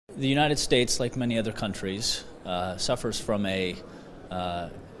The United States, like many other countries, suffers from a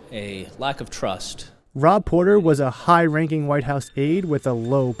lack of trust. Rob Porter was a high-ranking White House aide with a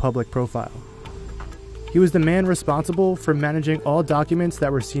low public profile. He was the man responsible for managing all documents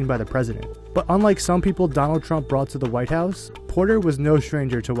that were seen by the president. But unlike some people Donald Trump brought to the White House, Porter was no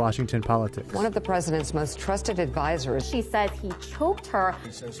stranger to Washington politics. One of the president's most trusted advisors. She says he choked her.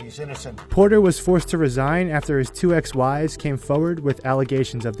 He says he's innocent. Porter was forced to resign after his two ex-wives came forward with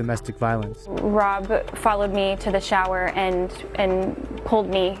allegations of domestic violence. Rob followed me to the shower and pulled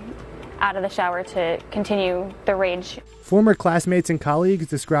me out of the shower to continue the rage. Former classmates and colleagues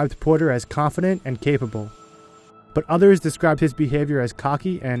described Porter as confident and capable, but others described his behavior as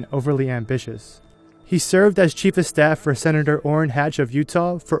cocky and overly ambitious. He served as chief of staff for Senator Orrin Hatch of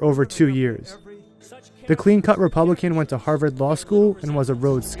Utah for over 2 years. The clean-cut Republican went to Harvard Law School and was a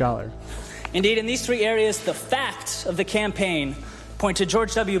Rhodes Scholar. Indeed, in these three areas, the facts of the campaign point to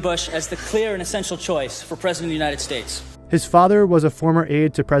George W. Bush as the clear and essential choice for President of the United States. His father was a former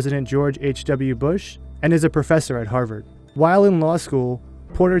aide to President George H.W. Bush and is a professor at Harvard. While in law school,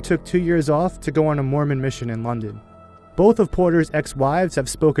 Porter took 2 years off to go on a Mormon mission in London. Both of Porter's ex-wives have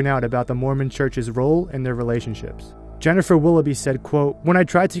spoken out about the Mormon Church's role in their relationships. Jennifer Willoughby said, quote, "When I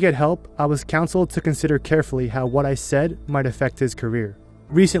tried to get help, I was counseled to consider carefully how what I said might affect his career."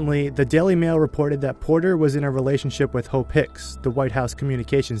 Recently, the Daily Mail reported that Porter was in a relationship with Hope Hicks, the White House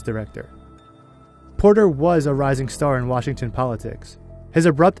communications director. Porter was a rising star in Washington politics. His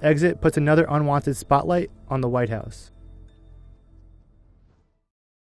abrupt exit puts another unwanted spotlight on the White House.